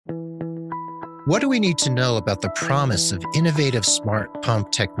What do we need to know about the promise of innovative smart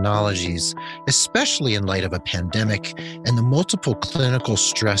pump technologies, especially in light of a pandemic and the multiple clinical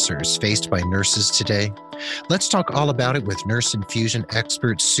stressors faced by nurses today? Let's talk all about it with nurse infusion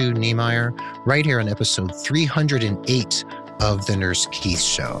expert Sue Niemeyer right here on episode 308 of The Nurse Keith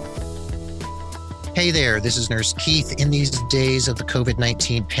Show. Hey there, this is Nurse Keith. In these days of the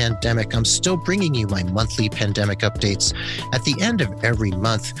COVID-19 pandemic, I'm still bringing you my monthly pandemic updates at the end of every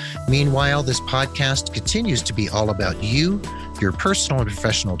month. Meanwhile, this podcast continues to be all about you, your personal and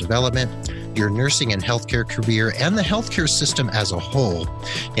professional development, your nursing and healthcare career, and the healthcare system as a whole.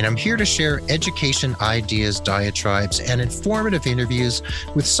 And I'm here to share education, ideas, diatribes, and informative interviews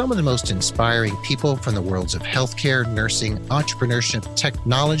with some of the most inspiring people from the worlds of healthcare, nursing, entrepreneurship,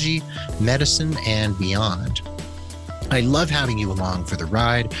 technology, medicine, and beyond. I love having you along for the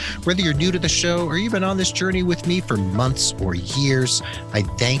ride. Whether you're new to the show or you've been on this journey with me for months or years, I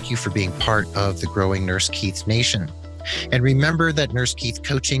thank you for being part of the growing Nurse Keith Nation. And remember that Nurse Keith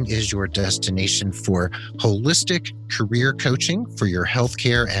Coaching is your destination for holistic career coaching for your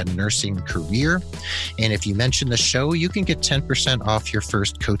healthcare and nursing career. And if you mention the show, you can get 10% off your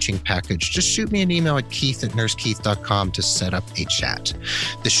first coaching package. Just shoot me an email at keith@nursekeith.com to set up a chat.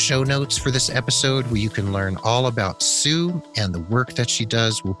 The show notes for this episode, where you can learn all about Sue and the work that she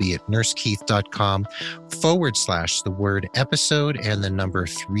does, will be at nursekeith.com/the word episode and the number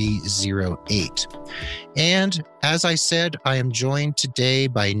 308. And as I said, I am joined today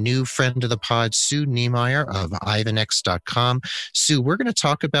by a new friend of the pod, Sue Niemeyer of Ivanex.com. Sue, we're going to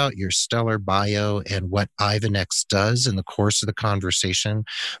talk about your stellar bio and what Ivanex does in the course of the conversation.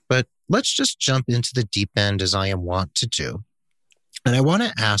 But let's just jump into the deep end, as I am wont to do. And I want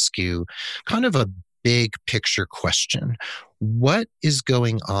to ask you kind of a big picture question. What is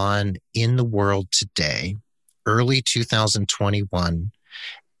going on in the world today, early 2021,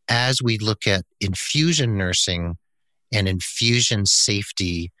 as we look at infusion nursing and infusion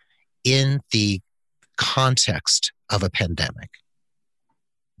safety in the context of a pandemic?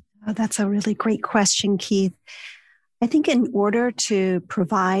 Oh, that's a really great question, Keith. I think in order to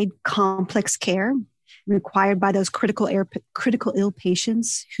provide complex care required by those critical ill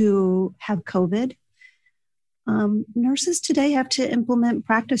patients who have COVID, nurses today have to implement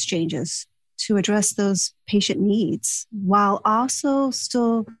practice changes to address those patient needs, while also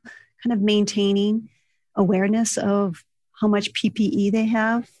still kind of maintaining awareness of how much PPE they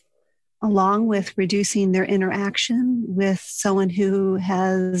have, along with reducing their interaction with someone who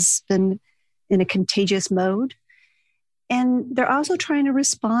has been in a contagious mode. And they're also trying to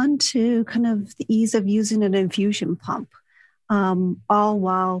respond to kind of the ease of using an infusion pump, all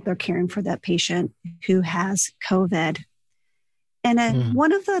while they're caring for that patient who has COVID. And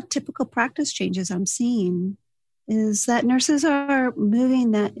one of the typical practice changes I'm seeing is that nurses are moving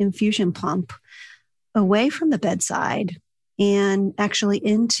that infusion pump away from the bedside and actually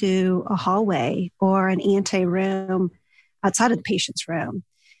into a hallway or an ante-room outside of the patient's room.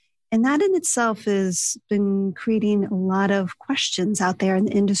 And that in itself has been creating a lot of questions out there in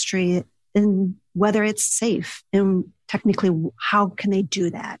the industry in whether it's safe and technically how can they do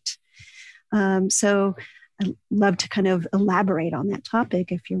that. So I'd love to kind of elaborate on that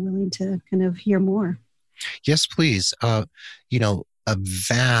topic if you're willing to kind of hear more. Yes, please. A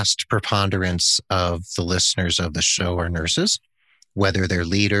vast preponderance of the listeners of the show are nurses, whether they're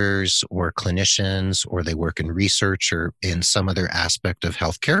leaders or clinicians, or they work in research or in some other aspect of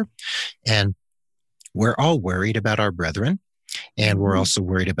healthcare. And we're all worried about our brethren. And we're also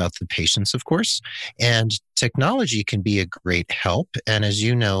worried about the patients, of course. And technology can be a great help. And as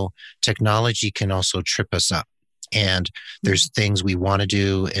you know, technology can also trip us up. And there's things we want to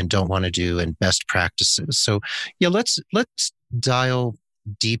do and don't want to do, and best practices. So yeah, let's dial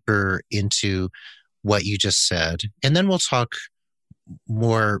deeper into what you just said. And then we'll talk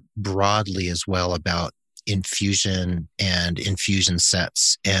more broadly as well about infusion and infusion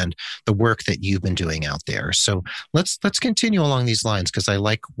sets and the work that you've been doing out there. So let's continue along these lines, because I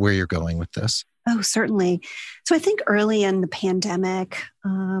like where you're going with this. Oh, certainly. So I think early in the pandemic,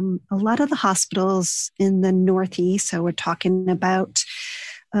 a lot of the hospitals in the Northeast, so we're talking about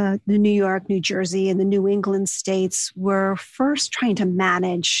the New York, New Jersey, and the New England states, were first trying to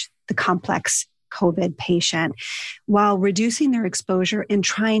manage the complex COVID patient while reducing their exposure and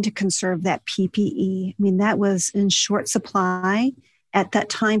trying to conserve that PPE. I mean, that was in short supply at that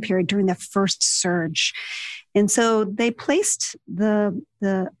time period during the first surge. And so they placed the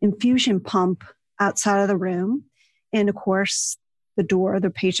infusion pump outside of the room. And of course, the door of the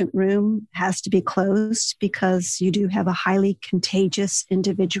patient room has to be closed because you do have a highly contagious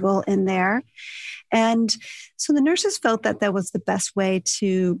individual in there. And so the nurses felt that that was the best way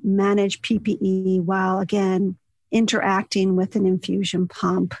to manage PPE while, again, interacting with an infusion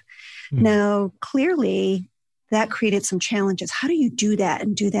pump. Now, clearly, that created some challenges. How do you do that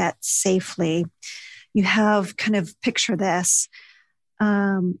and do that safely? You have kind of picture this,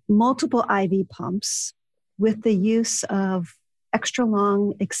 multiple IV pumps with the use of extra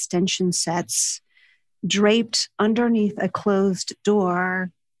long extension sets draped underneath a closed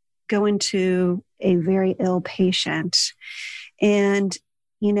door going to a very ill patient. And,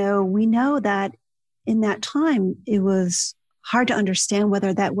 we know that in that time, it was hard to understand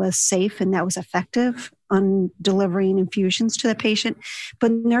whether that was safe and that was effective on delivering infusions to the patient.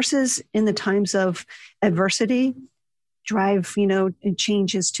 But nurses in the times of adversity drive,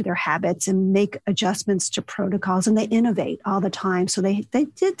 changes to their habits and make adjustments to protocols, and they innovate all the time. So they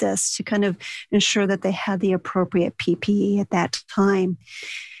did this to kind of ensure that they had the appropriate PPE at that time.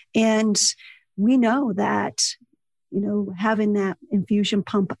 And we know that, having that infusion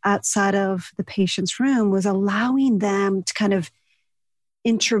pump outside of the patient's room was allowing them to kind of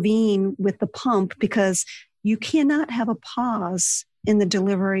intervene with the pump, because you cannot have a pause in the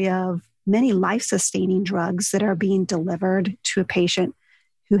delivery of many life-sustaining drugs that are being delivered to a patient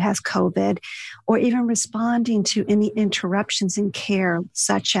who has COVID, or even responding to any interruptions in care,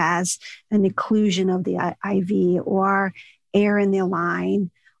 such as an occlusion of the IV or air in the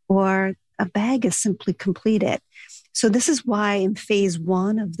line, or a bag is simply completed. So this is why in phase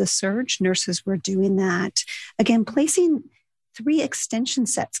 1 of the surge, nurses were doing that. Again, placing 3 extension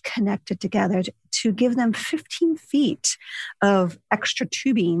sets connected together to give them 15 feet of extra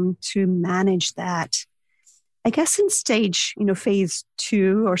tubing to manage that. I guess in stage, phase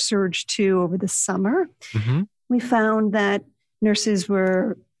 2 or surge 2 over the summer, we found that nurses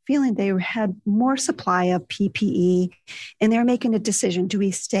were feeling they had more supply of PPE, and they're making a decision. Do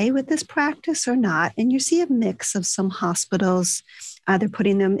we stay with this practice or not? And you see a mix of some hospitals, either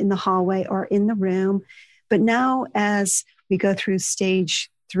putting them in the hallway or in the room. But now as we go through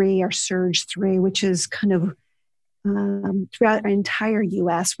stage 3 or surge 3, which is kind of throughout our entire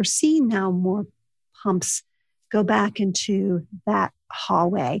US, we're seeing now more pumps go back into that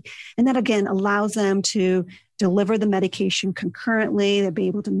hallway. And that, again, allows them to deliver the medication concurrently, they'll be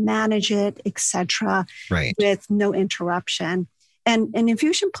able to manage it, et cetera, with no interruption. And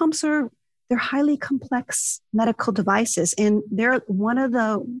infusion pumps they're highly complex medical devices. And they're one of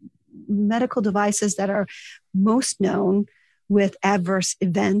the medical devices that are most known with adverse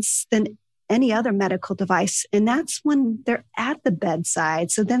events than any other medical device. And that's when they're at the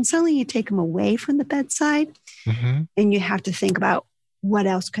bedside. So then suddenly you take them away from the bedside and you have to think about what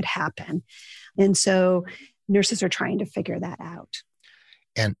else could happen. And so nurses are trying to figure that out.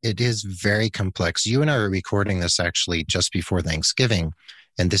 And it is very complex. You and I are recording this actually just before Thanksgiving,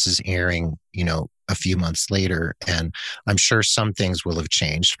 and this is airing, a few months later. And I'm sure some things will have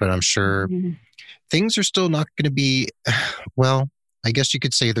changed, but I'm sure things are still not going to be, well, I guess you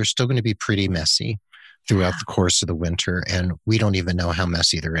could say they're still going to be pretty messy throughout the course of the winter, and we don't even know how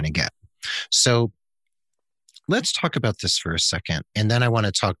messy they're going to get. So let's talk about this for a second, and then I want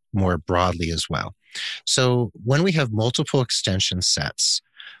to talk more broadly as well. So when we have multiple extension sets,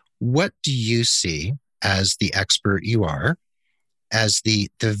 what do you see, as the expert you are, as the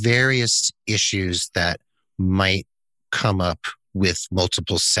various issues that might come up with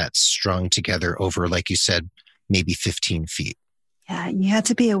multiple sets strung together over, like you said, maybe 15 feet? Yeah, you have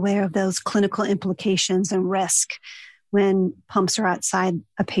to be aware of those clinical implications and risk when pumps are outside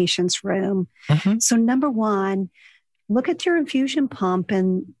a patient's room. So number one, look at your infusion pump,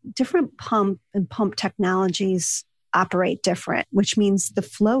 and different pump technologies operate different, which means the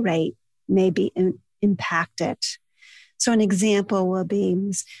flow rate may be impacted. So an example will be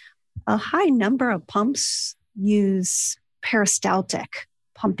a high number of pumps use peristaltic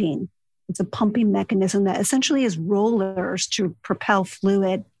pumping. It's a pumping mechanism that essentially is rollers to propel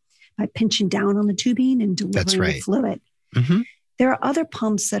fluid by pinching down on the tubing and delivering the fluid. There are other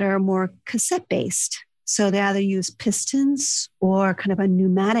pumps that are more cassette-based. So they either use pistons or kind of a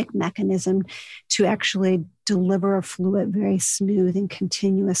pneumatic mechanism to actually deliver a fluid very smooth and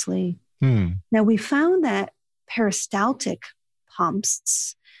continuously. Now, we found that peristaltic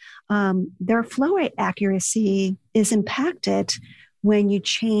pumps, their flow rate accuracy is impacted when you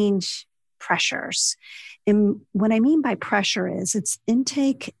change pressures. And what I mean by pressure is it's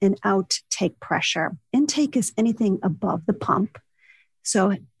intake and outtake pressure. Intake is anything above the pump,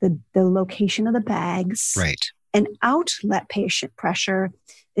 so the location of the bags. Right. And outlet patient pressure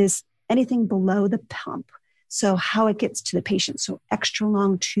is anything below the pump. So how it gets to the patient. So extra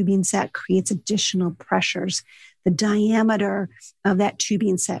long tubing set creates additional pressures. The diameter of that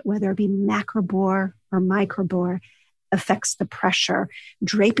tubing set, whether it be macrobore or microbore, affects the pressure.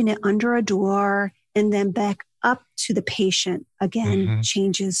 Draping it under a door and then back up to the patient, again,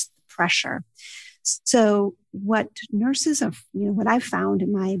 changes the pressure. So what nurses have, what I've found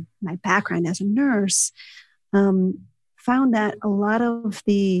in my background as a nurse, found that a lot of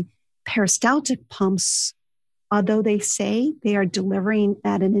the peristaltic pumps, although they say they are delivering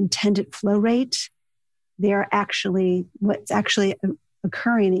at an intended flow rate, they are actually, what's actually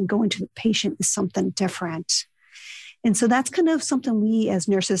occurring and going to the patient is something different. And so that's kind of something we as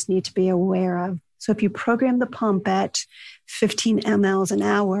nurses need to be aware of. So if you program the pump at 15 mLs an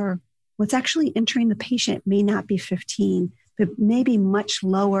hour, what's actually entering the patient may not be 15, but maybe much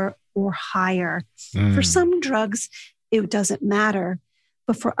lower or higher. For some drugs, it doesn't matter.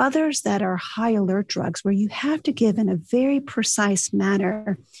 But for others that are high alert drugs, where you have to give in a very precise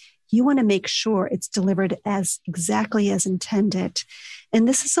manner, you want to make sure it's delivered as exactly as intended. And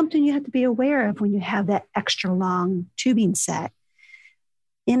this is something you have to be aware of when you have that extra long tubing set.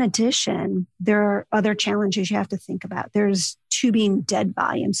 In addition, there are other challenges you have to think about. There's tubing dead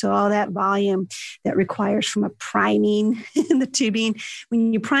volume. So all that volume that requires from a priming in the tubing.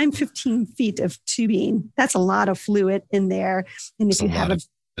 When you prime 15 feet of tubing, that's a lot of fluid in there. And if you have a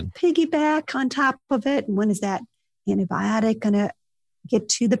piggyback on top of it, and when is that antibiotic going to get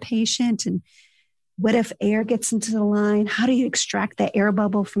to the patient? And what if air gets into the line? How do you extract that air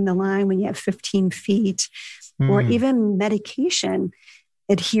bubble from the line when you have 15 feet? Or even medication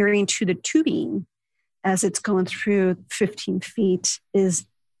adhering to the tubing as it's going through 15 feet is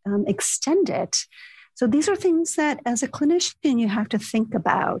extended. So these are things that as a clinician you have to think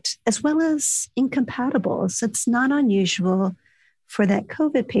about, as well as incompatibles. It's not unusual for that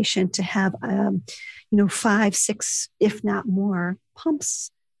COVID patient to have, 5, 6, if not more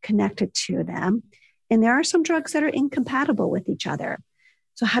pumps connected to them. And there are some drugs that are incompatible with each other.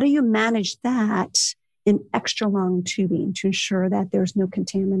 So how do you manage that in extra long tubing to ensure that there's no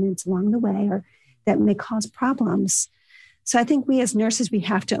contaminants along the way or that may cause problems? So I think we as nurses, we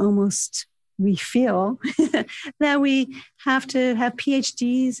have to we feel that we have to have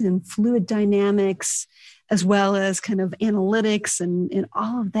PhDs in fluid dynamics, as well as kind of analytics and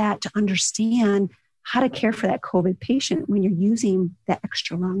all of that to understand how to care for that COVID patient when you're using that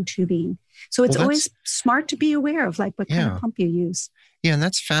extra long tubing. So it's always smart to be aware of what kind of pump you use. Yeah, and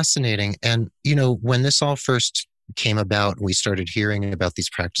that's fascinating. And, when this all first came about, we started hearing about these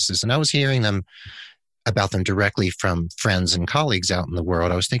practices, and I was hearing about them directly from friends and colleagues out in the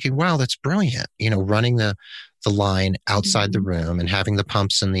world. I was thinking, wow, that's brilliant. Running the line outside the room and having the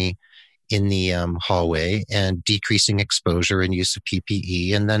pumps in the hallway and decreasing exposure and use of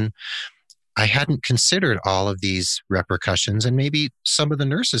PPE. And then I hadn't considered all of these repercussions, and maybe some of the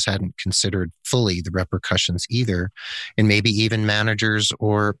nurses hadn't considered fully the repercussions either, and maybe even managers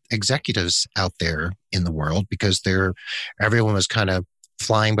or executives out there in the world, because everyone was kind of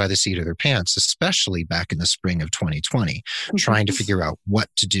flying by the seat of their pants, especially back in the spring of 2020, trying to figure out what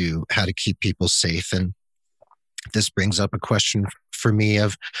to do, how to keep people safe. And this brings up a question for me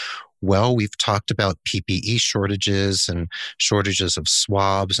of, well, we've talked about PPE shortages and shortages of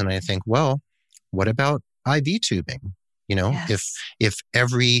swabs. And I think, well, what about IV tubing? If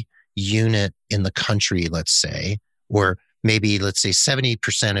every unit in the country, let's say, or maybe let's say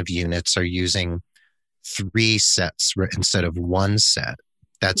 70% of units are using 3 sets instead of 1 set,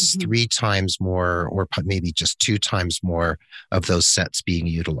 that's 3 times more, or maybe just 2 times more of those sets being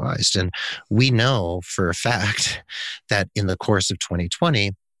utilized. And we know for a fact that in the course of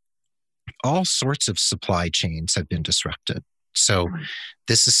 2020, all sorts of supply chains have been disrupted. So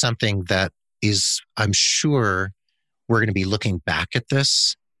this is something that I'm sure we're going to be looking back at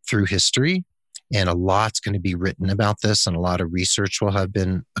this through history, and a lot's going to be written about this, and a lot of research will have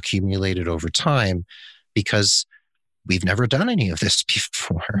been accumulated over time, because we've never done any of this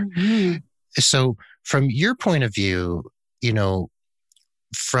before. So from your point of view, we'll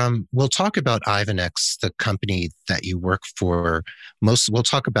talk about Ivanex, the company that you work for. We'll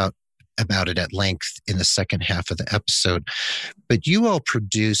talk about it at length in the second half of the episode. But you all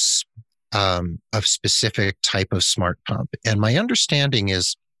produce a specific type of smart pump. And my understanding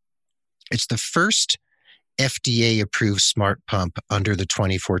is it's the first FDA-approved smart pump under the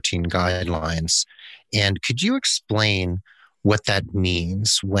 2014 guidelines. And could you explain what that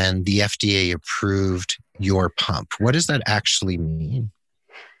means when the FDA approved your pump? What does that actually mean?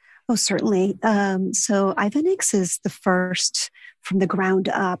 Oh, certainly. So Ivanex is the first from the ground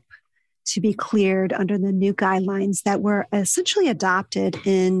up to be cleared under the new guidelines that were essentially adopted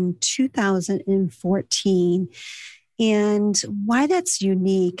in 2014. And why that's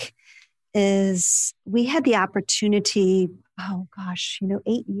unique is we had the opportunity,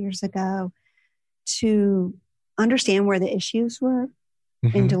 8 years ago, to understand where the issues were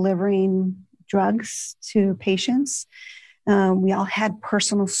in delivering drugs to patients. We all had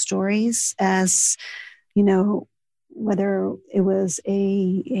personal stories as, whether it was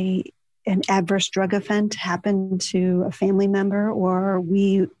an adverse drug event happened to a family member, or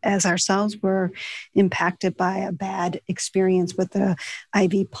we as ourselves were impacted by a bad experience with the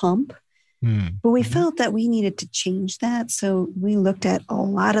IV pump. But we felt that we needed to change that. So we looked at a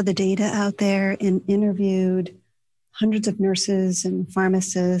lot of the data out there and interviewed hundreds of nurses and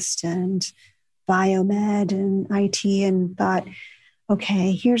pharmacists and biomed and IT and thought,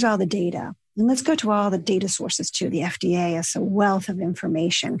 okay, here's all the data. And let's go to all the data sources too. The FDA is a wealth of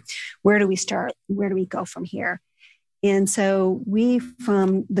information. Where do we start? Where do we go from here? And so we,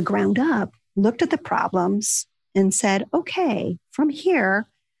 from the ground up, looked at the problems and said, okay, from here,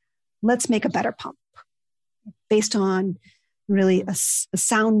 let's make a better pump based on really a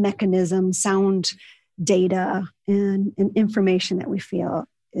sound mechanism, sound data, and information that we feel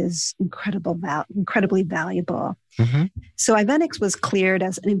is incredibly valuable. So Ivenix was cleared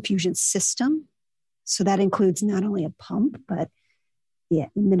as an infusion system. So that includes not only a pump, but the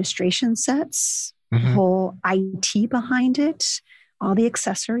administration sets, the whole IT behind it, all the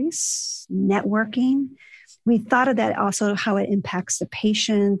accessories, networking. We thought of that also, how it impacts the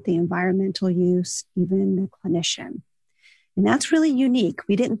patient, the environmental use, even the clinician. And that's really unique.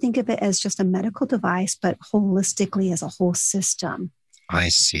 We didn't think of it as just a medical device, but holistically as a whole system. I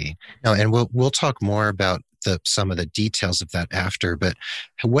see. Now, and we'll talk more about some of the details of that after. But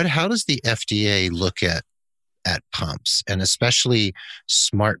how does the FDA look at pumps, and especially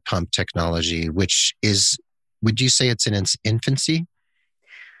smart pump technology, which is, would you say it's in its infancy?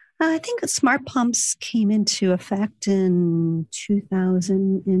 I think smart pumps came into effect in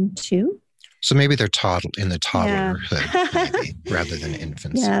 2002. So maybe they're in the toddlerhood, maybe, rather than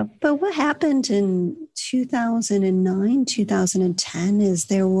infancy. Yeah, but what happened in 2009, 2010 is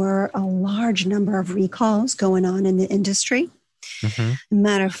there were a large number of recalls going on in the industry.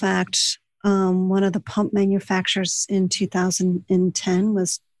 Matter of fact, one of the pump manufacturers in 2010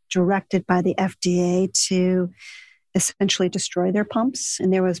 was directed by the FDA to essentially destroy their pumps.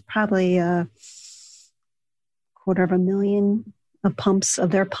 And there was probably 250,000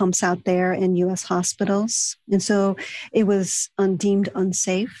 of their pumps out there in U.S. hospitals. And so it was deemed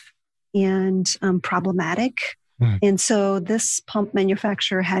unsafe and problematic. And so this pump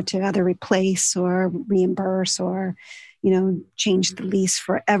manufacturer had to either replace or reimburse or, change the lease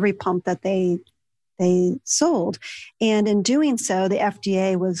for every pump that they sold. And in doing so, the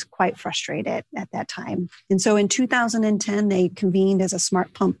FDA was quite frustrated at that time. And so in 2010, they convened as a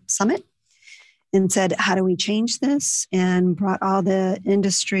Smart Pump Summit and said, how do we change this? And brought all the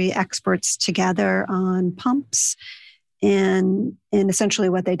industry experts together on pumps. And essentially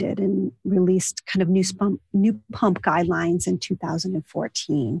what they did, and released kind of new pump guidelines in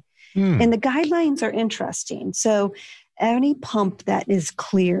 2014. And the guidelines are interesting. So any pump that is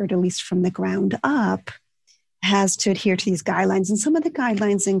cleared, at least from the ground up, has to adhere to these guidelines. And some of the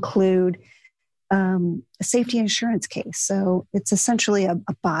guidelines include a safety insurance case. So it's essentially a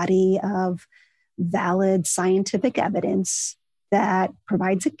body of valid scientific evidence that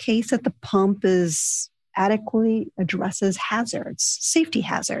provides a case that the pump is adequately addresses hazards, safety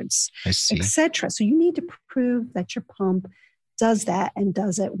hazards, etc. So you need to prove that your pump does that and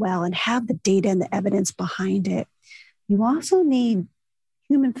does it well and have the data and the evidence behind it. You also need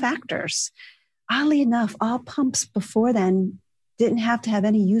human factors. Oddly enough, all pumps before then didn't have to have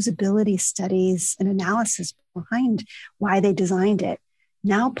any usability studies and analysis behind why they designed it.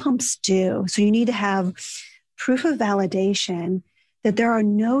 Now pumps do. So you need to have proof of validation that there are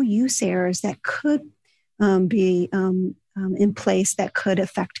no use errors that could be in place that could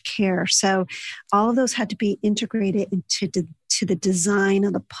affect care. So all of those had to be integrated into the design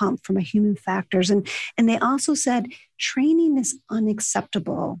of the pump from a human factors. And they also said training is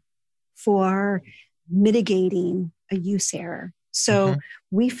unacceptable for mitigating a use error. So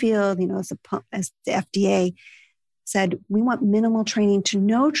we feel, as the FDA said, we want minimal training to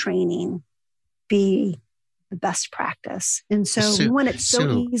no training be the best practice. And so we want it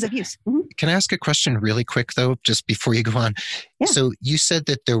so ease of use. Can I ask a question really quick, though, just before you go on? Yeah. So you said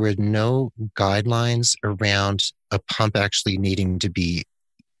that there were no guidelines around a pump actually needing to be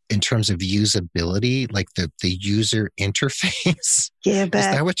in terms of usability, like the user interface. Yeah, Is but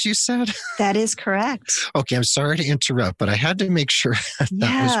that what you said? that is correct. Okay, I'm sorry to interrupt, but I had to make sure that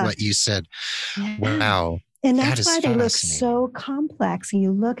was Yeah. what you said. Yeah. Wow, And that that's is why they look fascinating. so complex. And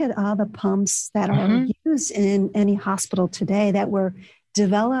you look at all the pumps that are Hmm. used in any hospital today that were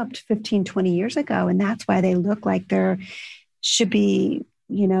developed 15, 20 years ago. And that's why they look like they're should be,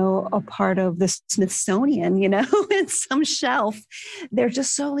 a part of the Smithsonian, in some shelf. They're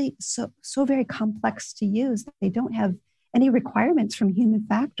just so very complex to use. They don't have any requirements from human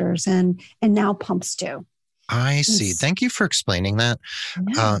factors, and now pumps do. I see. It's, Thank you for explaining that,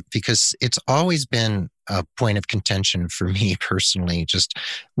 yeah. because it's always been a point of contention for me personally, just,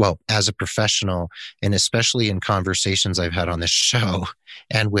 well, as a professional, and especially in conversations I've had on this show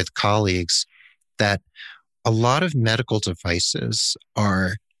and with colleagues, that a lot of medical devices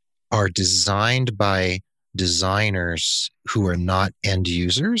are designed by designers who are not end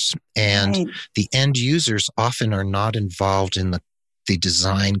users, and Right. the end users often are not involved in the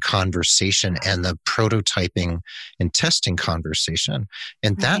design conversation and the prototyping and testing conversation.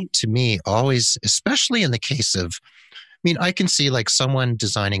 And that Right. to me always, especially in the case of, I mean, I can see like someone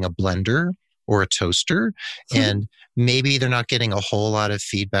designing a blender or a toaster, and maybe they're not getting a whole lot of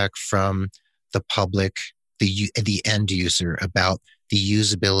feedback from the public, the end user about the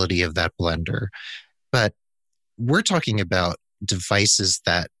usability of that blender. But we're talking about devices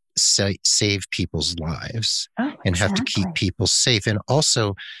that save people's lives Oh, and have to keep exactly. people safe, and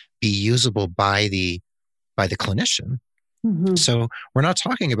also be usable by the clinician. Mhm. So we're not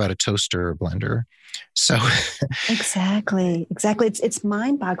talking about a toaster or blender. So Exactly. Exactly. It's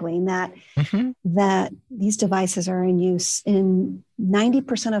mind-boggling that mhm, that these devices are in use in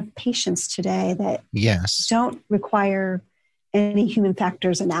 90% of patients today that yes. don't require any human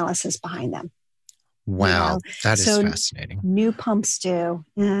factors analysis behind them. Wow, that is So fascinating. new pumps do,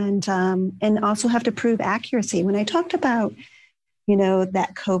 and also have to prove accuracy. When I talked about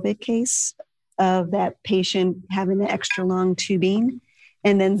that COVID case of that patient having the extra long tubing,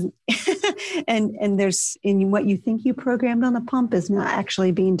 and then and there's in what you think you programmed on the pump is not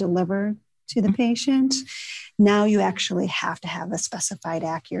actually being delivered to the patient. Now you actually have to have a specified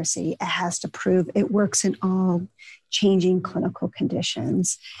accuracy. It has to prove it works in all changing clinical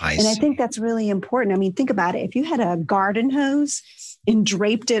conditions. I And I think see. that's really important. I mean, think about it. If you had a garden hose and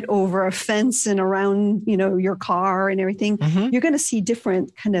draped it over a fence and around, your car and everything, Hmm. you're going to see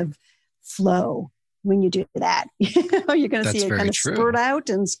different kind of flow when you do that. You're going to see That's it very kind of spurt true. out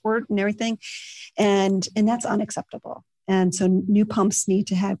and squirt and everything. And that's unacceptable. And so new pumps need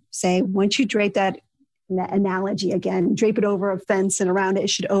to have, say, once you drape that analogy again, drape it over a fence and around it, it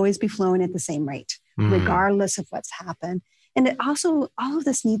should always be flowing at the same rate, Mm, regardless of what's happened. And it also, all of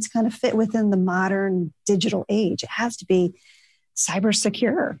this needs to kind of fit within the modern digital age. It has to be cyber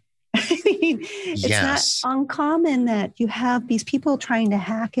secure. I mean, it's not yes. uncommon that you have these people trying to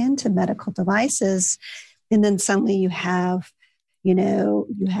hack into medical devices, and then suddenly you have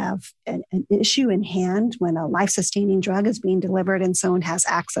an issue in hand when a life-sustaining drug is being delivered and someone has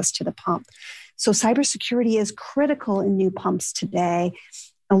access to the pump. So cybersecurity is critical in new pumps today,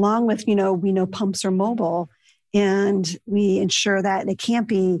 along with, we know pumps are mobile, and we ensure that it can't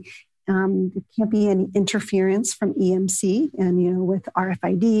be any interference from EMC and, with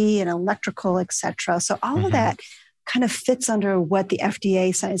RFID and electrical, et cetera. So all of Hmm. that kind of fits under what the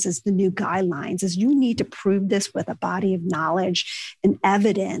FDA says is the new guidelines is you need to prove this with a body of knowledge and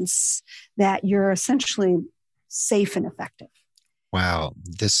evidence that you're essentially safe and effective. Wow,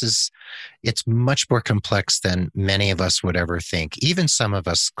 it's much more complex than many of us would ever think. Even some of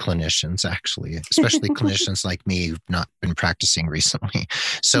us clinicians, actually, especially clinicians like me who've not been practicing recently.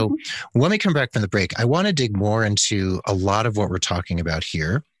 So when we come back from the break, I want to dig more into a lot of what we're talking about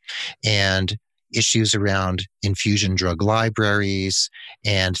here, and issues around infusion drug libraries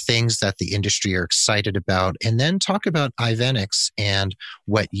and things that the industry are excited about, and then talk about Ivenix and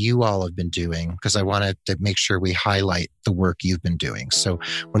what you all have been doing, because I wanted to make sure we highlight the work you've been doing. So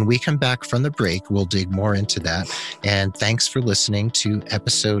when we come back from the break, we'll dig more into that. And thanks for listening to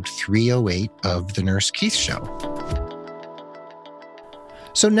episode 308 of The Nurse Keith Show.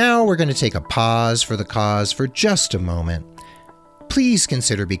 So now we're going to take a pause for the cause for just a moment. Please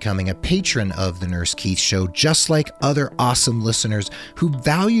consider becoming a patron of The Nurse Keith Show, just like other awesome listeners who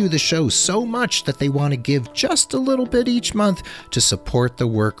value the show so much that they want to give just a little bit each month to support the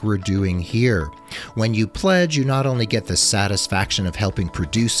work we're doing here. When you pledge, you not only get the satisfaction of helping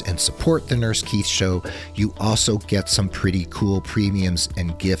produce and support the Nurse Keith Show, you also get some pretty cool premiums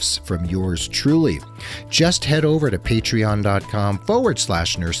and gifts from yours truly. Just head over to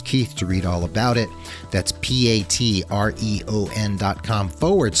patreon.com/Nurse Keith to read all about it. That's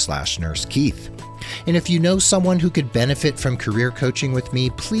patreon.com/Nurse Keith. And if you know someone who could benefit from career coaching with me,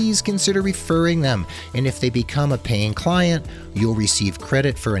 please consider referring them. And if they become a paying client, you'll receive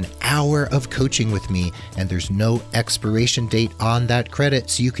credit for an hour of coaching with me, and there's no expiration date on that credit,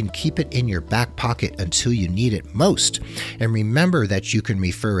 so you can keep it in your back pocket until you need it most. And remember that you can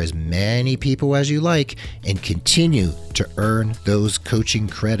refer as many people as you like and continue to earn those coaching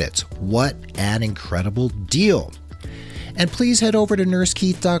credits. What an incredible deal. And please head over to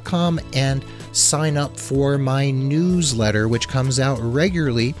nursekeith.com and sign up for my newsletter, which comes out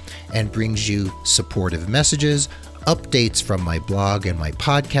regularly and brings you supportive messages, updates from my blog and my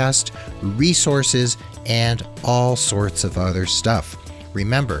podcast, resources, and all sorts of other stuff.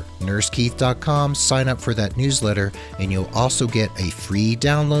 Remember, nursekeith.com, sign up for that newsletter, and you'll also get a free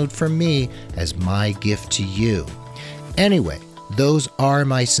download from me as my gift to you. Anyway, those are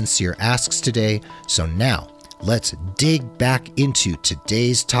my sincere asks today. So now, let's dig back into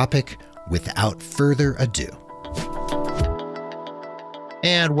today's topic without further ado.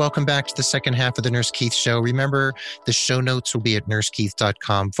 And welcome back to the second half of the Nurse Keith Show. Remember, the show notes will be at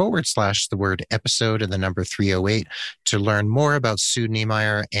nursekeith.com/episode and the number 308 to learn more about Sue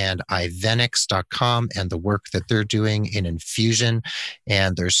Niemeyer and Ivenix.com and the work that they're doing in Infusion.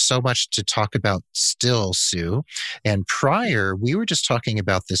 And there's so much to talk about still, Sue. And prior, we were just talking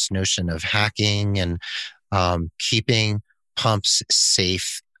about this notion of hacking and keeping pumps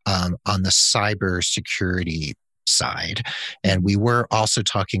safe on the cyber security side. And we were also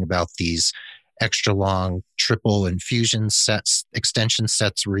talking about these extra long triple infusion sets, extension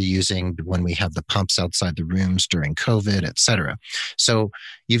sets we're using when we have the pumps outside the rooms during COVID, et cetera. So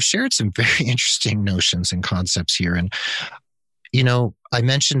you've shared some very interesting notions and concepts here. And, you know, I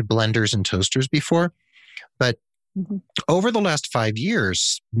mentioned blenders and toasters before, but over the last 5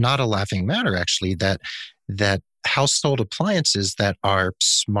 years, not a laughing matter, actually, that household appliances that are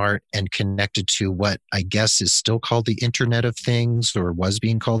smart and connected to what I guess is still called the Internet of Things, or was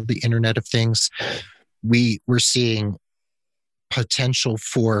being called the Internet of Things, we're seeing potential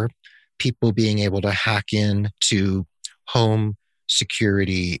for people being able to hack in to home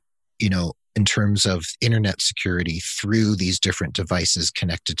security, you know, in terms of internet security through these different devices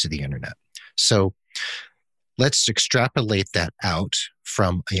connected to the internet. So let's extrapolate that out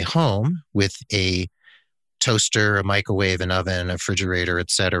from a home with a toaster, a microwave, an oven, a refrigerator, et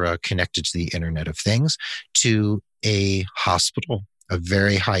cetera, connected to the Internet of Things, to a hospital, a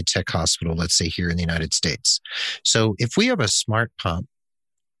very high-tech hospital, let's say here in the United States. So if we have a smart pump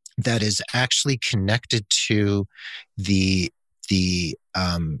that is actually connected to the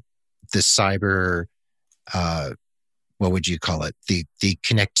cyber, what would you call it? The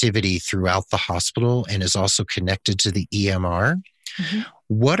connectivity throughout the hospital, and is also connected to the EMR. Mm-hmm.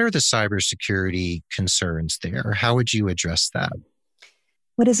 What are the cybersecurity concerns there? How would you address that?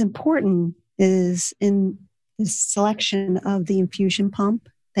 What is important is in the selection of the infusion pump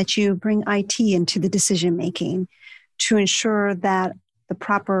that you bring IT into the decision making to ensure that the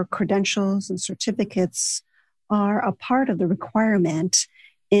proper credentials and certificates are a part of the requirement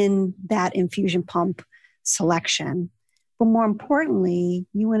in that infusion pump selection. But more importantly,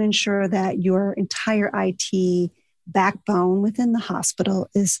 you want to ensure that your entire IT backbone within the hospital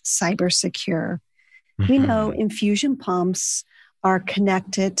is cyber secure. Mm-hmm. We know infusion pumps are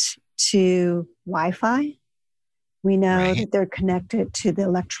connected to Wi-Fi. We know that they're connected to the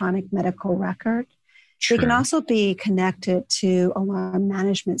electronic medical record. True. They can also be connected to alarm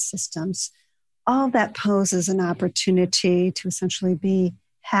management systems. All of that poses an opportunity to essentially be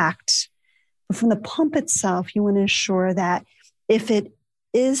hacked. But from the pump itself, you want to ensure that if it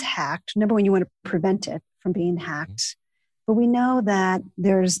is hacked, number one, you want to prevent it from being hacked. But we know that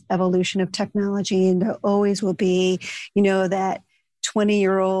there's evolution of technology, and there always will be, you know, that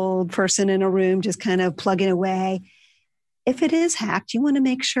 20-year-old person in a room just kind of plugging away. If it is hacked, you want to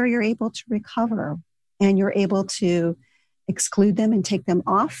make sure you're able to recover and you're able to exclude them and take them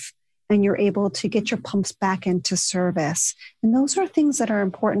off, and you're able to get your pumps back into service. And those are things that are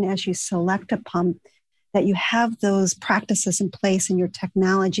important as you select a pump, that you have those practices in place and your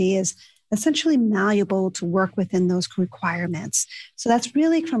technology is essentially malleable to work within those requirements. So that's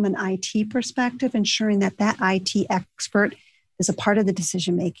really from an IT perspective, ensuring that that IT expert is a part of the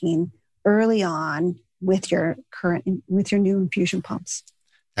decision-making early on with your new infusion pumps.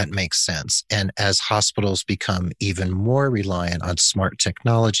 That makes sense. And as hospitals become even more reliant on smart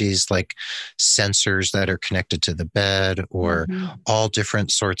technologies like sensors that are connected to the bed or Mhm. all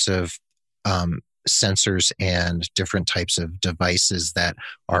different sorts of sensors and different types of devices that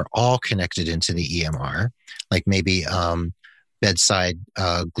are all connected into the EMR, like maybe bedside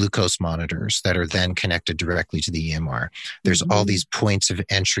glucose monitors that are then connected directly to the EMR. There's all Mhm. these points of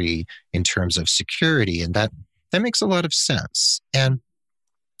entry in terms of security, and that makes a lot of sense. And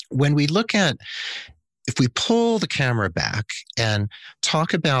when we look at, if we pull the camera back and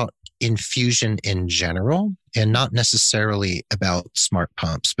talk about infusion in general and not necessarily about smart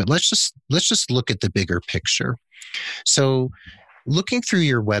pumps, but let's just look at the bigger picture. So looking through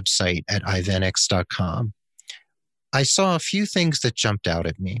your website at ivenix.com, I saw a few things that jumped out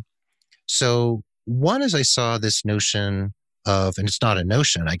at me. So one is I saw this notion of, and it's not a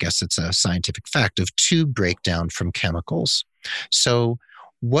notion, I guess it's a scientific fact, of tube breakdown from chemicals. So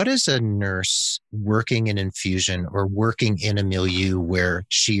what is a nurse working in infusion or working in a milieu where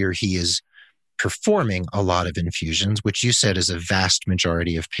she or he is performing a lot of infusions, which you said is a vast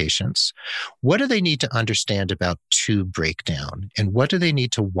majority of patients? What do they need to understand about tube breakdown and what do they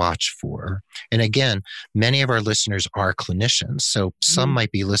need to watch for? And again, many of our listeners are clinicians, so some Mhm.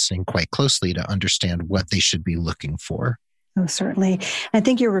 might be listening quite closely to understand what they should be looking for. Oh, certainly. I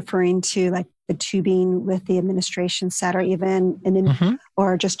think you're referring to like the tubing with the administration set or even Mm-hmm.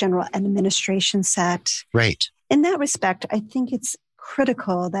 or just general an administration set. Right. In that respect, I think it's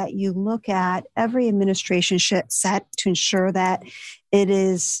critical that you look at every administration set to ensure that it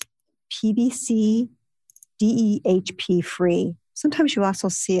is PVC, DEHP free. Sometimes you also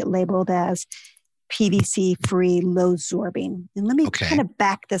see it labeled as PVC free low sorbing. And let me kind Okay. of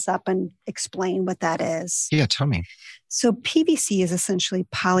back this up and explain what that is. Yeah, tell me. So PVC is essentially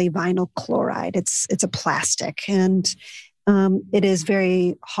polyvinyl chloride. It's a plastic, and it is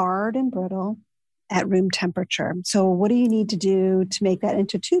very hard and brittle at room temperature. So what do you need to do to make that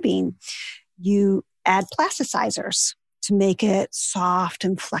into tubing? You add plasticizers to make it soft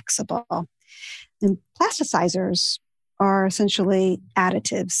and flexible. And plasticizers are essentially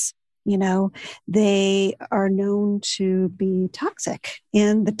additives. You know, they are known to be toxic.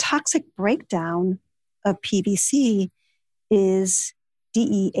 And the toxic breakdown of PVC is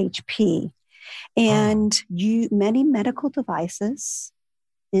DEHP. Oh, And many medical devices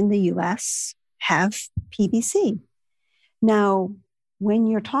in the US have PVC. Now, when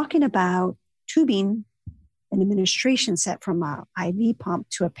you're talking about tubing an administration set from an IV pump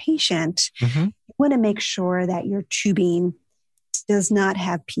to a patient, mm-hmm. you want to make sure that your tubing does not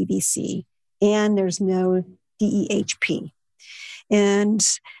have PVC and there's no DEHP.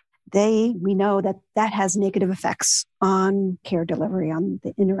 And we know that that has negative effects on care delivery, on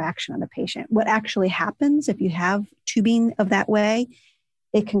the interaction on the patient. What actually happens if you have tubing of that way,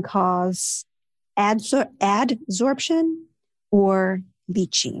 it can cause adsorption or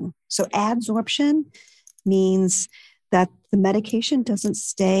leaching. So adsorption means that the medication doesn't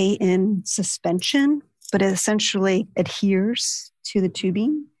stay in suspension, but it essentially adheres to the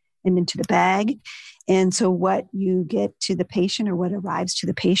tubing and into the bag. And so what you get to the patient or what arrives to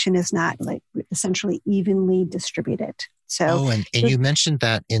the patient is not like essentially evenly distributed. So Oh, and you mentioned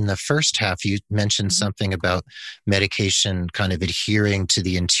that in the first half, you mentioned something about medication kind of adhering to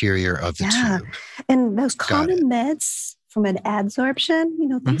the interior of the yeah. tube. And those Got it. common meds from an adsorption,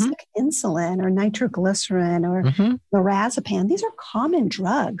 things Mm-hmm. like insulin or nitroglycerin or Mm-hmm. lorazepam, these are common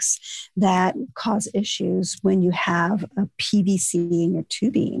drugs that cause issues when you have a PVC in your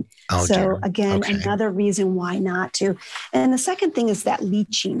tubing. Oh, So dear. again, Okay. another reason why not to. And the second thing is that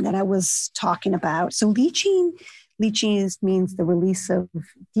leaching that I was talking about. So leaching means the release of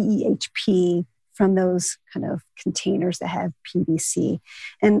DEHP from those kind of containers that have PVC.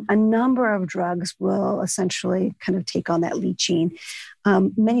 And a number of drugs will essentially kind of take on that leaching.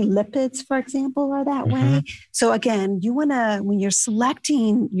 Many lipids, for example, are that Mm-hmm. way. So again, you want to, when you're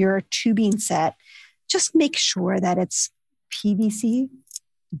selecting your tubing set, just make sure that it's PVC,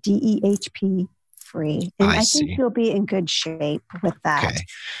 DEHP free. And I I think see. you'll be in good shape with that. Okay.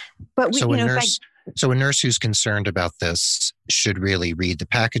 But So a if I nurse, so a nurse who's concerned about this should really read the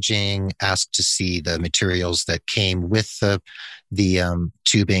packaging, ask to see the materials that came with the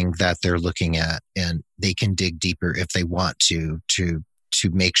tubing that they're looking at, and they can dig deeper if they want to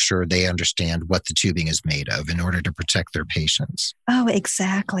make sure they understand what the tubing is made of in order to protect their patients. Oh,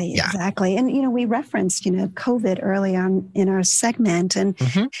 exactly, Yeah. exactly. And we referenced, COVID early on in our segment, and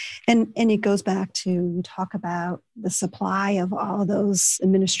Mm-hmm. and it goes back to you talk about the supply of all those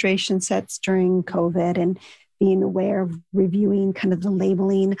administration sets during COVID, and being aware of reviewing kind of the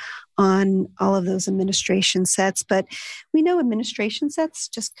labeling on all of those administration sets. But we know administration sets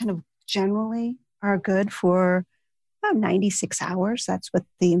just kind of generally are good for about 96 hours. That's what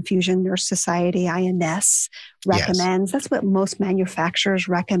the Infusion Nurse Society, INS, recommends. Yes. That's what most manufacturers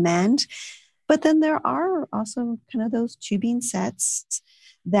recommend. But then there are also kind of those tubing sets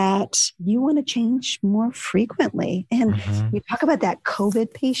that you want to change more frequently. And you talk about that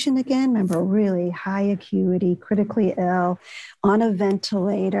COVID patient again, remember, really high acuity, critically ill, on a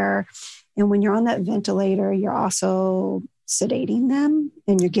ventilator. And when you're on that ventilator, you're also sedating them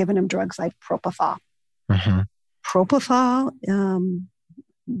and you're giving them drugs like propofol. Propofol,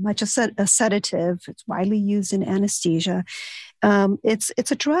 much a sedative, it's widely used in anesthesia.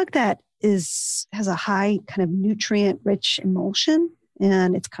 It's a drug that has a high kind of nutrient-rich emulsion,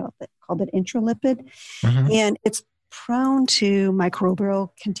 and it's called an intralipid, and it's prone to microbial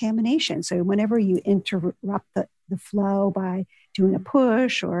contamination. So whenever you interrupt the flow by doing a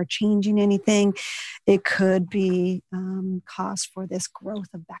push or changing anything, it could be cause for this growth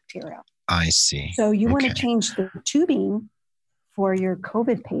of bacteria. I see. So you want to change the tubing for your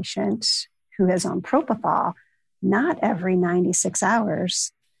COVID patient who is on propofol, not every 96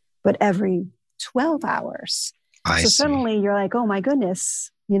 hours, but every 12 hours. So suddenly you're like, oh my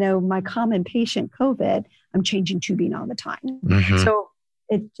goodness, my common patient COVID, I'm changing tubing all the time. So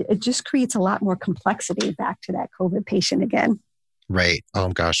it just creates a lot more complexity back to that COVID patient again. Right. Oh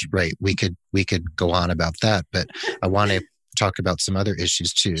gosh. Right. We could go on about that, but I want to talk about some other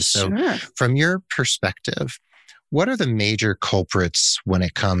issues too. So from your perspective, what are the major culprits when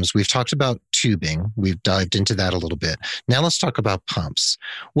it comes? We've talked about tubing. We've dived into that a little bit. Now let's talk about pumps.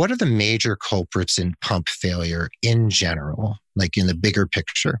 What are the major culprits in pump failure in general, like in the bigger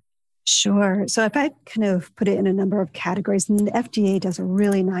picture? Sure. So if I kind of put it in a number of categories, and the FDA does a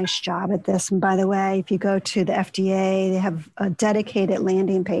really nice job at this. And by the way, if you go to the FDA, they have a dedicated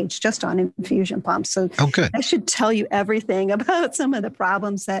landing page just on infusion pumps. So that should tell you everything about some of the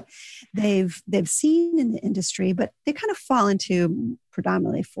problems that they've seen in the industry, but they kind of fall into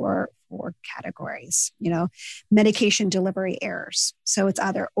predominantly four categories. Medication delivery errors. So it's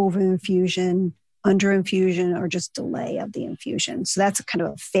either over-infusion, under infusion, or just delay of the infusion. So that's a kind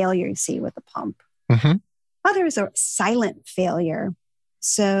of a failure you see with the pump. Others are silent failure.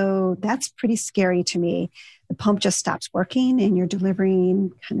 So that's pretty scary to me. The pump just stops working and you're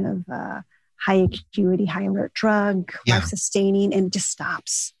delivering kind of high acuity, high alert drug, life sustaining, and it just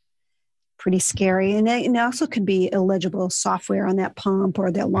stops. Pretty scary. And it also can be illegible software on that pump, or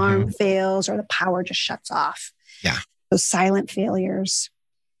the alarm fails, or the power just shuts off. Those silent failures.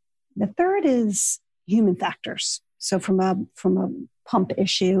 The third is human factors. So from a pump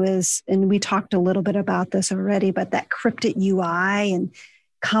issue is, and we talked a little bit about this already, but that cryptic UI and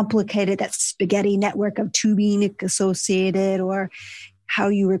complicated, that spaghetti network of tubing associated, or how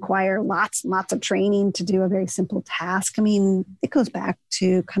you require lots and lots of training to do a very simple task. I mean, it goes back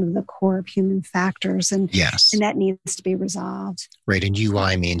to kind of the core of human factors, and that needs to be resolved. Right, and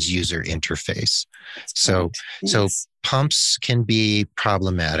UI means user interface. So pumps can be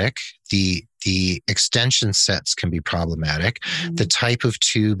problematic. The extension sets can be problematic. The type of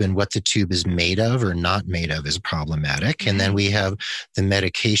tube and what the tube is made of or not made of is problematic. And then we have the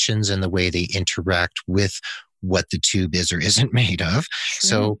medications and the way they interact with what the tube is or isn't made of.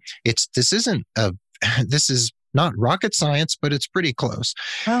 So this is not rocket science, but it's pretty close.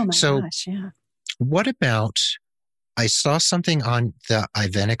 Oh my gosh, yeah. What about, I saw something on the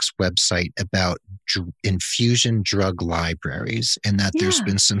Ivenix website about infusion drug libraries, and that there's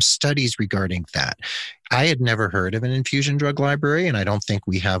been some studies regarding that. I had never heard of an infusion drug library, and I don't think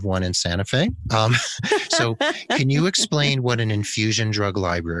we have one in Santa Fe. So can you explain what an infusion drug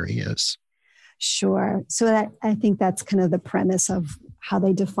library is? Sure. So I think that's kind of the premise of how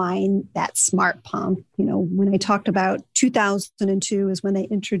they define that smart pump. When I talked about 2002 is when they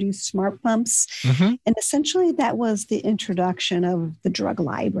introduced smart pumps. And essentially that was the introduction of the drug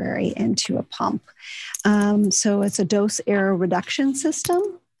library into a pump. So it's a dose error reduction system.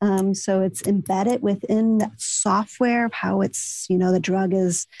 So it's embedded within that software of how it's, the drug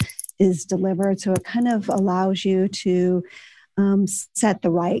is delivered. So it kind of allows you to set the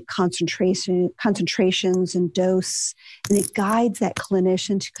right concentrations and dose, and it guides that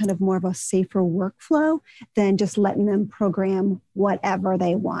clinician to kind of more of a safer workflow than just letting them program whatever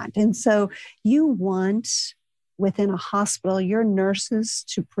they want. And so you want, within a hospital, your nurses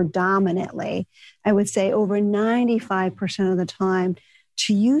to predominantly, I would say over 95% of the time,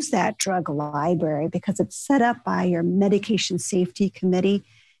 to use that drug library, because it's set up by your medication safety committee.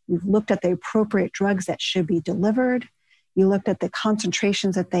 You've looked at the appropriate drugs that should be delivered. You looked at the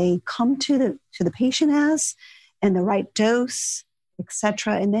concentrations that they come to the patient as and the right dose,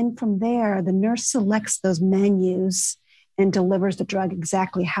 etc. And then from there, the nurse selects those menus and delivers the drug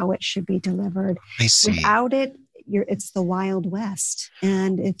exactly how it should be delivered. I see. Without it, it's the Wild West,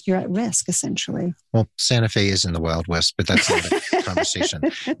 and you're at risk, essentially. Well, Santa Fe is in the Wild West, but that's not a conversation.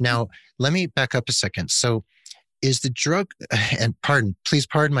 Now, let me back up a second. So is the drug, and please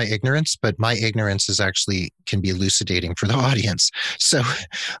pardon my ignorance, but my ignorance can be elucidating for the audience. So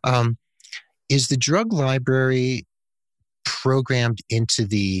is the drug library programmed into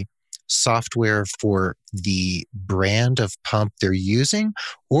the software for the brand of pump they're using,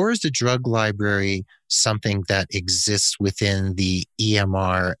 or is the drug library something that exists within the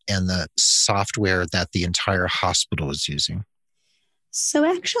EMR and the software that the entire hospital is using? So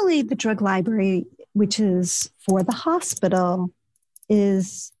actually, the drug library, which is for the hospital,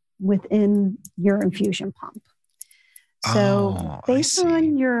 is within your infusion pump. So based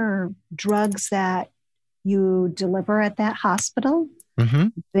on your drugs that you deliver at that hospital,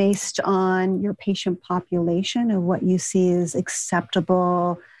 based on your patient population of what you see as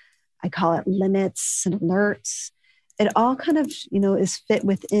acceptable, I call it limits and alerts, it all kind of, is fit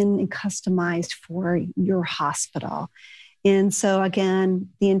within and customized for your hospital. And so again,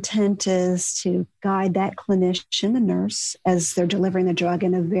 the intent is to guide that clinician, the nurse, as they're delivering the drug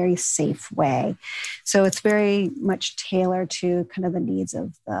in a very safe way. So it's very much tailored to kind of the needs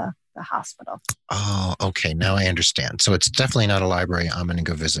of the hospital. Oh, okay. Now I understand. So it's definitely not a library I'm going to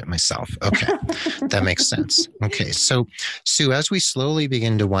go visit myself. Okay. That makes sense. Okay. So, Sue, as we slowly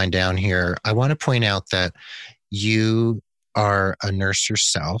begin to wind down here, I want to point out that you are a nurse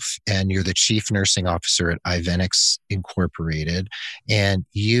yourself, and you're the chief nursing officer at Ivenix Incorporated, and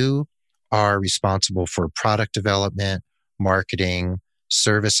you are responsible for product development, marketing,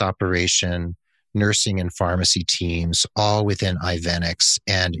 service operation, nursing and pharmacy teams, all within Ivenix.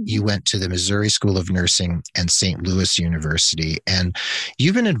 And you went to the Missouri School of Nursing and St. Louis University, and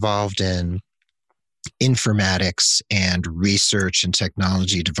you've been involved in informatics and research and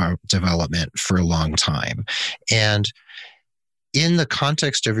technology development for a long time. And in the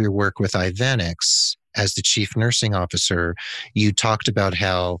context of your work with Ivenix as the chief nursing officer, you talked about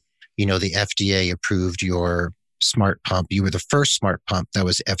how, the FDA approved your smart pump. You were the first smart pump that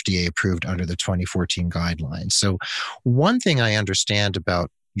was FDA approved under the 2014 guidelines. So one thing I understand about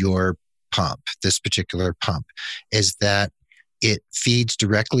your pump, this particular pump, is that it feeds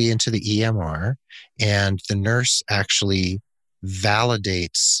directly into the EMR, and the nurse actually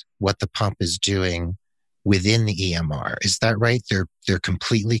validates what the pump is doing within the EMR. Is that right? They're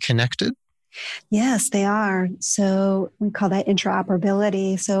completely connected? Yes, they are. So we call that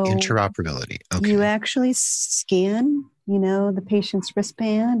interoperability. So interoperability. Okay. You actually scan, the patient's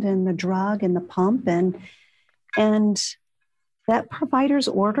wristband and the drug and the pump, and that provider's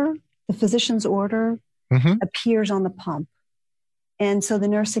order, the physician's order, appears on the pump. And so the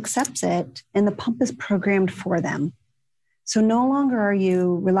nurse accepts it, and the pump is programmed for them. So no longer are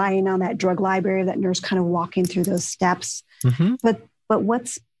you relying on that drug library, that nurse kind of walking through those steps. But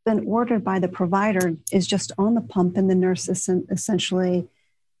what's been ordered by the provider is just on the pump, and the nurse essentially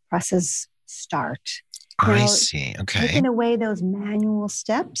presses start. I see. Okay. Taking away those manual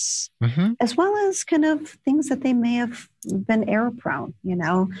steps, as well as kind of things that they may have been error prone,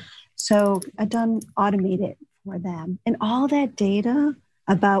 So I done automate it for them. And all that data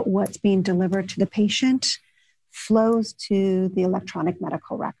about what's being delivered to the patient flows to the electronic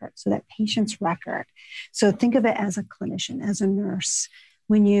medical record, so that patient's record. So think of it as a clinician, as a nurse.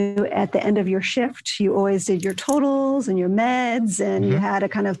 When you, at the end of your shift, you always did your totals and your meds, and you had to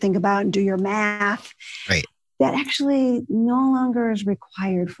kind of think about and do your math. Right. That actually no longer is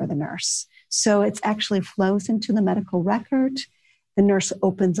required for the nurse. So it actually flows into the medical record. The nurse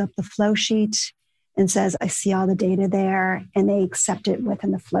opens up the flow sheet and says, I see all the data there, and they accept it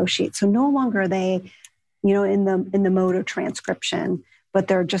within the flow sheet. So no longer are they, in the mode of transcription, but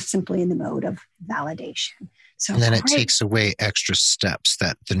they're just simply in the mode of validation. So and then it takes away extra steps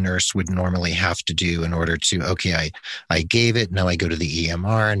that the nurse would normally have to do in order to, I gave it, now I go to the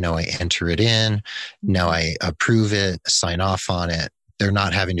EMR, now I enter it in, now I approve it, sign off on it. They're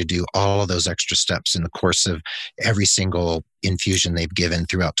not having to do all of those extra steps in the course of every single infusion they've given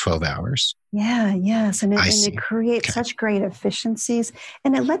throughout 12 hours. Yeah, yes. And it creates such great efficiencies,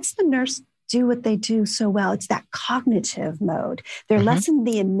 and it lets the nurse do what they do so well. It's that cognitive mode. They're less in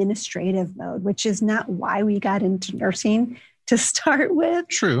the administrative mode, which is not why we got into nursing to start with.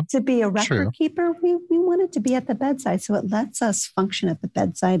 True. To be a record keeper, we wanted to be at the bedside. So it lets us function at the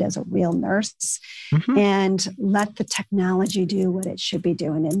bedside as a real nurse and let the technology do what it should be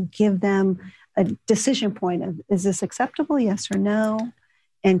doing, and give them a decision point of, is this acceptable? Yes or no?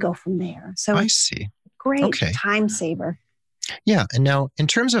 And go from there. So I it's see. great Okay. time saver. Yeah. And now, in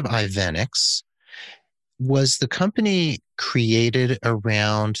terms of Ivenix, was the company created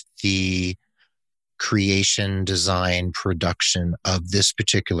around the creation, design, production of this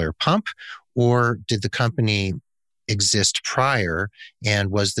particular pump, or did the company exist prior? And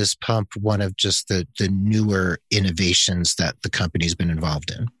was this pump one of just the newer innovations that the company's been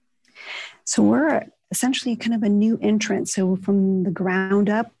involved in? So we're essentially kind of a new entrant. So from the ground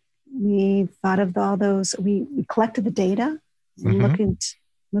up, we thought of all those, we collected the data, Mm-hmm.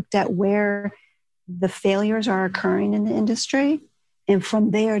 looked at where the failures are occurring in the industry, and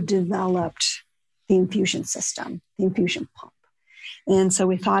from there developed the infusion system, the infusion pump. And so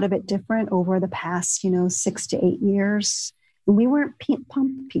we thought of it different over the past, 6 to 8 years. And we weren't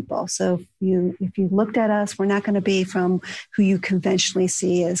pump people. So if you looked at us, we're not going to be from who you conventionally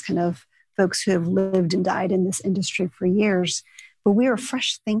see as kind of folks who have lived and died in this industry for years. But we were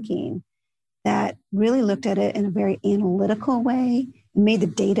fresh thinking that really looked at it in a very analytical way, made the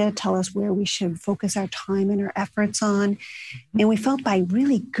data tell us where we should focus our time and our efforts on. And we felt by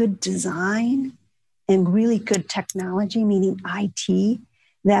really good design and really good technology, meaning IT,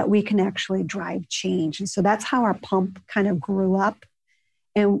 that we can actually drive change. And so that's how our pump kind of grew up.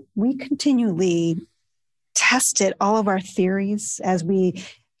 And we continually tested all of our theories as we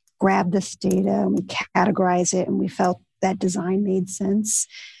grabbed this data and we categorized it, and we felt that design made sense.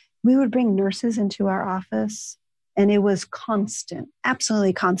 We would bring nurses into our office, and it was constant,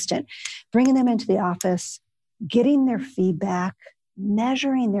 absolutely constant, bringing them into the office, getting their feedback,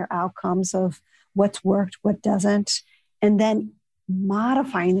 measuring their outcomes of what's worked, what doesn't, and then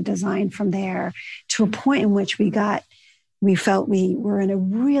modifying the design from there to a point in which we felt we were in a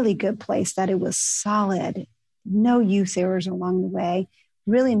really good place, that it was solid, no use errors along the way,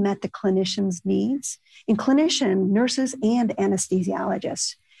 really met the clinician's needs. And nurses and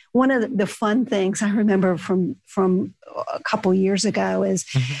anesthesiologists. One of the fun things I remember from a couple years ago is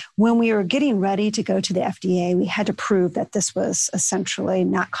when we were getting ready to go to the FDA, we had to prove that this was essentially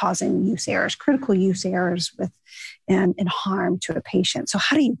not causing use errors, critical use errors and harm to a patient. So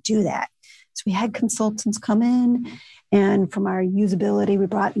how do you do that? So we had consultants come in, and from our usability, we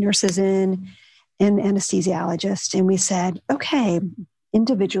brought nurses in and anesthesiologists, and we said, okay,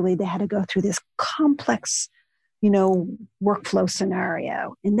 individually, they had to go through this complex workflow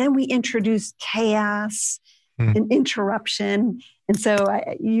scenario. And then we introduced chaos and interruption. And so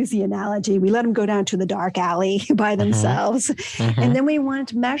I use the analogy, we let them go down to the dark alley by themselves. And then we wanted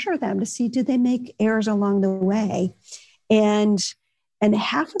to measure them to see, did they make errors along the way? And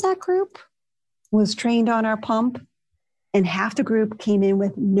half of that group was trained on our pump, and half the group came in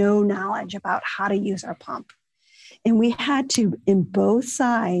with no knowledge about how to use our pump. And we had to, in both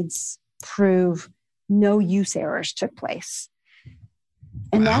sides, prove no use errors took place.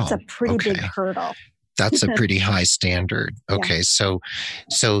 And Wow. that's a pretty big hurdle. That's a pretty high standard. Okay. Yeah.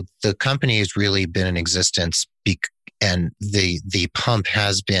 So the company has really been in existence and the pump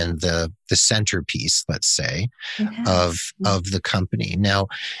has been the centerpiece, let's say, of the company. Now,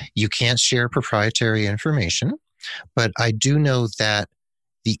 you can't share proprietary information, but I do know that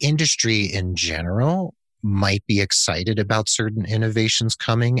the industry in general might be excited about certain innovations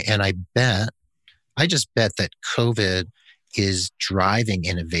coming. And I just bet that COVID is driving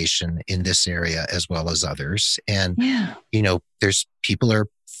innovation in this area as well as others. And, there's people are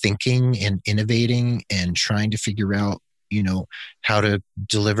thinking and innovating and trying to figure out, how to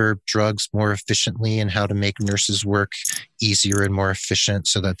deliver drugs more efficiently and how to make nurses work easier and more efficient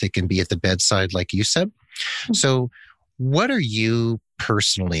so that they can be at the bedside, like you said. So what are you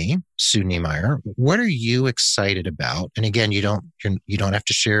personally, Sue Niemeyer, what are you excited about? And again, you don't have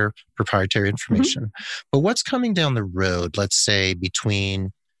to share proprietary information, but what's coming down the road, let's say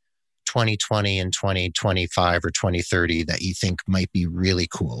between 2020 and 2025 or 2030 that you think might be really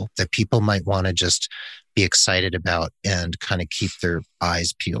cool, that people might want to just be excited about and kind of keep their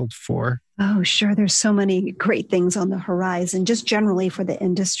eyes peeled for? Oh, sure. There's so many great things on the horizon, just generally for the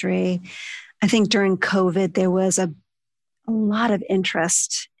industry. I think during COVID, there was a lot of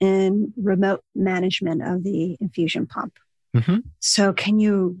interest in remote management of the infusion pump. So can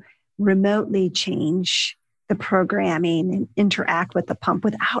you remotely change the programming and interact with the pump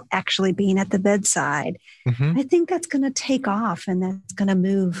without actually being at the bedside? I think that's going to take off, and that's going to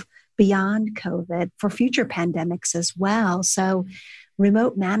move beyond COVID for future pandemics as well. So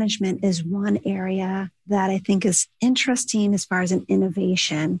remote management is one area that I think is interesting as far as an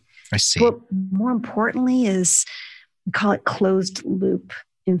innovation. I see. But more importantly is, we call it closed loop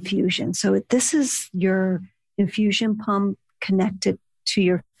infusion. So this is your infusion pump connected to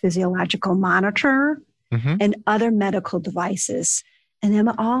your physiological monitor and other medical devices, and them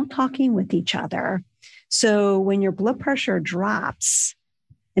all talking with each other. So when your blood pressure drops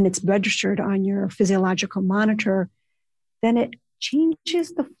and it's registered on your physiological monitor, then it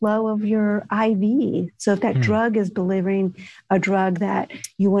changes the flow of your IV. So if that drug is delivering a drug that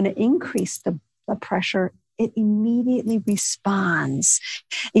you want to increase the blood pressure, it immediately responds.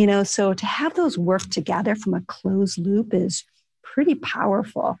 So to have those work together from a closed loop is pretty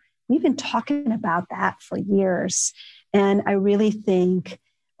powerful. We've been talking about that for years. And I really think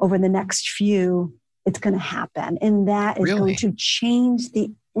over the next few, it's going to happen. And that is going to change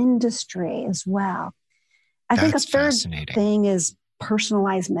the industry as well. I think a third thing is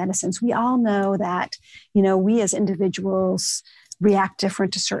personalized medicines. We all know that, we as individuals react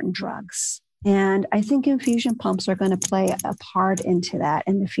different to certain drugs. And I think infusion pumps are going to play a part into that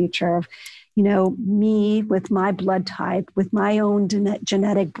in the future of, me with my blood type, with my own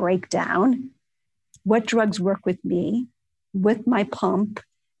genetic breakdown, what drugs work with me, with my pump,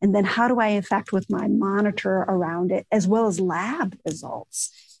 and then how do I affect with my monitor around it, as well as lab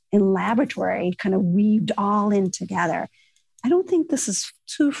results in laboratory, kind of weaved all in together. I don't think this is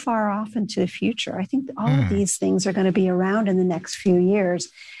too far off into the future. I think all of these things are going to be around in the next few years,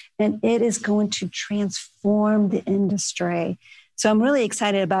 and it is going to transform the industry. So I'm really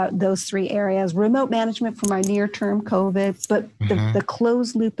excited about those three areas: remote management for my near-term COVID, but the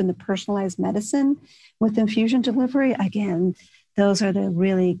closed loop and the personalized medicine with infusion delivery, again, those are the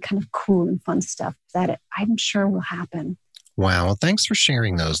really kind of cool and fun stuff that I'm sure will happen. Wow. Well, thanks for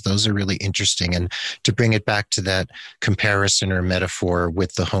sharing those. Those are really interesting. And to bring it back to that comparison or metaphor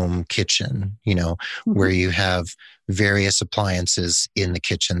with the home kitchen, where you have various appliances in the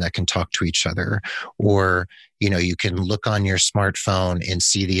kitchen that can talk to each other, or, you can look on your smartphone and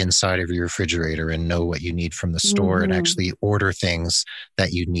see the inside of your refrigerator and know what you need from the store and actually order things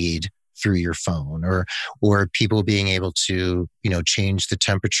that you need through your phone, or people being able to, change the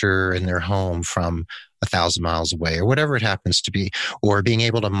temperature in their home from 1,000 miles away, or whatever it happens to be, or being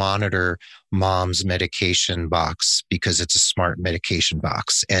able to monitor mom's medication box because it's a smart medication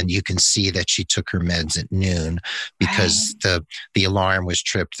box. And you can see that she took her meds at noon because the alarm was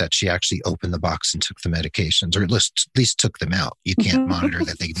tripped that she actually opened the box and took the medications, or at least took them out. You can't monitor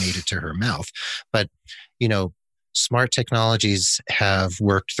that they made it to her mouth. But, smart technologies have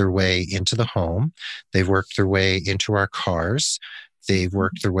worked their way into the home. They've worked their way into our cars. They've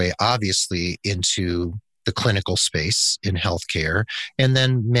worked their way, obviously, into the clinical space in healthcare, and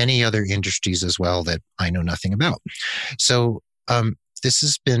then many other industries as well that I know nothing about. So this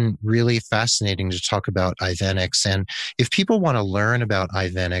has been really fascinating to talk about Ivenix. And if people want to learn about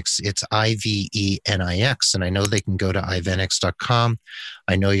Ivenix, it's Ivenix. And I know they can go to Ivenix.com.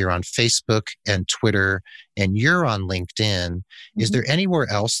 I know you're on Facebook and Twitter, and you're on LinkedIn. Is there anywhere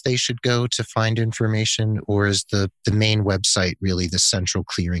else they should go to find information, or is the main website really the central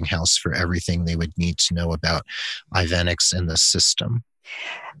clearinghouse for everything they would need to know about Ivenix and the system?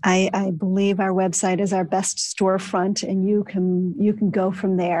 I believe our website is our best storefront, and you can go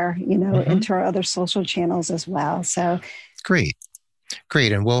from there, into our other social channels as well. So great.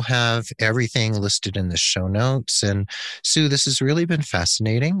 And we'll have everything listed in the show notes. And Sue, this has really been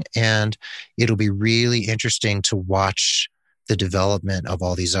fascinating, and it'll be really interesting to watch the development of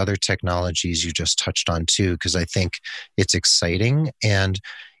all these other technologies you just touched on too, because I think it's exciting. And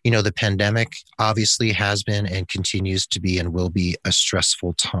the pandemic obviously has been and continues to be and will be a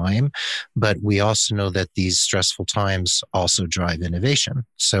stressful time, but we also know that these stressful times also drive innovation.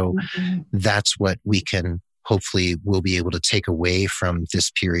 So that's what we'll be able to take away from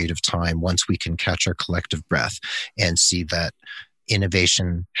this period of time once we can catch our collective breath and see that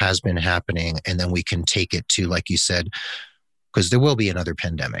innovation has been happening. And then we can take it to, like you said, because there will be another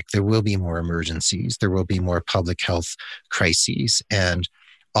pandemic, there will be more emergencies, there will be more public health crises, and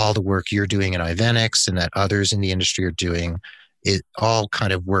all the work you're doing at Ivenix and that others in the industry are doing, it all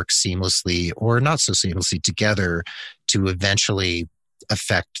kind of works seamlessly or not so seamlessly together to eventually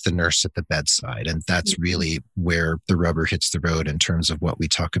affect the nurse at the bedside. And that's really where the rubber hits the road in terms of what we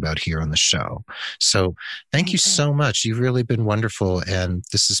talk about here on the show. So thank you so much. You've really been wonderful, and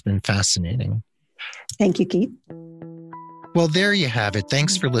this has been fascinating. Thank you, Keith. Well, there you have it.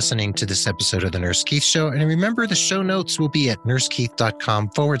 Thanks for listening to this episode of The Nurse Keith Show. And remember, the show notes will be at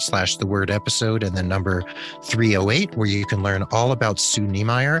nursekeith.com/the word episode and the number 308, where you can learn all about Sue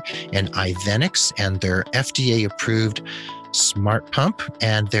Niemeyer and Ivenix and their FDA-approved smart pump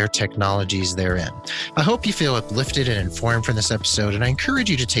and their technologies therein. I hope you feel uplifted and informed from this episode, and I encourage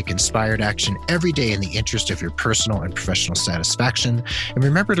you to take inspired action every day in the interest of your personal and professional satisfaction. And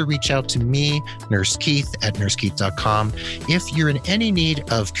remember to reach out to me, Nurse Keith, at nursekeith.com if you're in any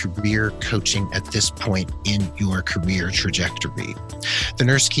need of career coaching at this point in your career trajectory. The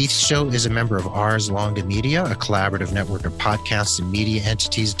Nurse Keith Show is a member of Ars Longa Media, a collaborative network of podcasts and media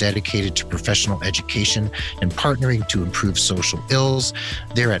entities dedicated to professional education and partnering to improve social ills.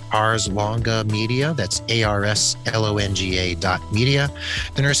 They're at Ars Longa Media, that's ARSLONGA.media.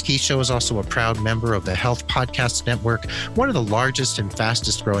 The Nurse Keith Show is also a proud member of the Health Podcast Network, one of the largest and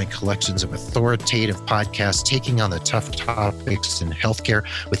fastest growing collections of authoritative podcasts taking on the tough topics in healthcare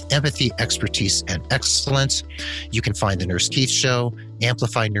with empathy, expertise, and excellence. You can find the Nurse Keith Show,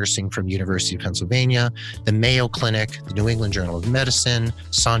 Amplify Nursing from University of Pennsylvania, the Mayo Clinic, the New England Journal of Medicine,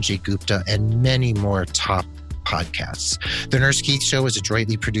 Sanjay Gupta, and many more top podcasts. The Nurse Keith Show is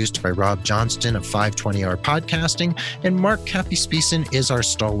adroitly produced by Rob Johnston of 520R Podcasting, and Mark Capispisen is our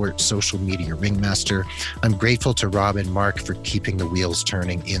stalwart social media ringmaster. I'm grateful to Rob and Mark for keeping the wheels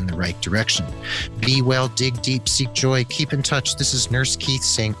turning in the right direction. Be well, dig deep, seek joy, keep in touch. This is Nurse Keith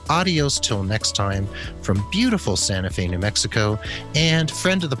saying adios till next time from beautiful Santa Fe, New Mexico, and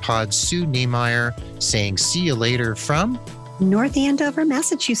friend of the pod, Sue Niemeyer, saying see you later from North Andover,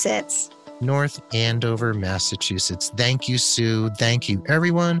 Massachusetts. North Andover, Massachusetts. Thank you, Sue. Thank you,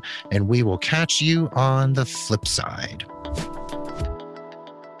 everyone. And we will catch you on the flip side.